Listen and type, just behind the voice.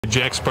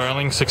Jack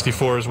Sparling,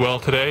 64 as well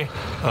today.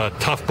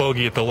 Tough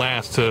bogey at the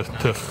last to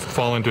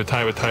fall into a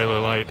tie with Tyler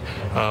Light.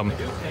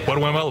 What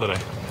went well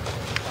today?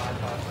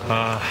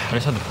 I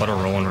just had the putter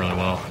rolling really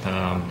well.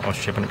 I was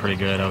chipping it pretty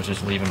good. I was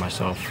just leaving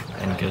myself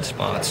in good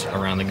spots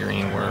around the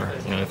green where,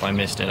 if I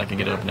missed it, I could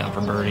get it up and down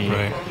for birdie.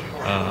 Right.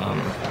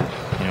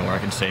 Where I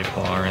could save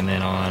par. And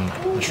then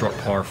on the short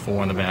par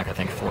 4 in the back, I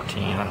think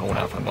 14, I hold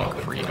out for the bunker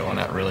for eagle, and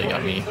that really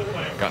got me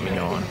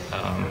going.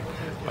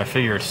 I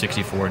figured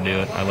 64 would do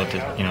it. I looked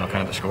at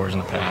kind of the scores in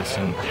the past,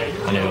 and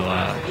I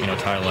knew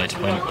Tyler Light's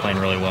playing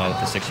really well with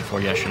the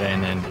 64 yesterday,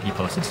 and then he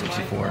posted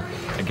 64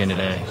 again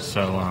today.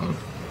 So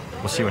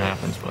we'll see what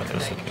happens, but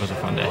it was a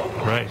fun day.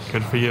 Right,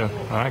 good for you.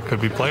 All right,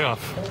 could be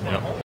playoff. Yep.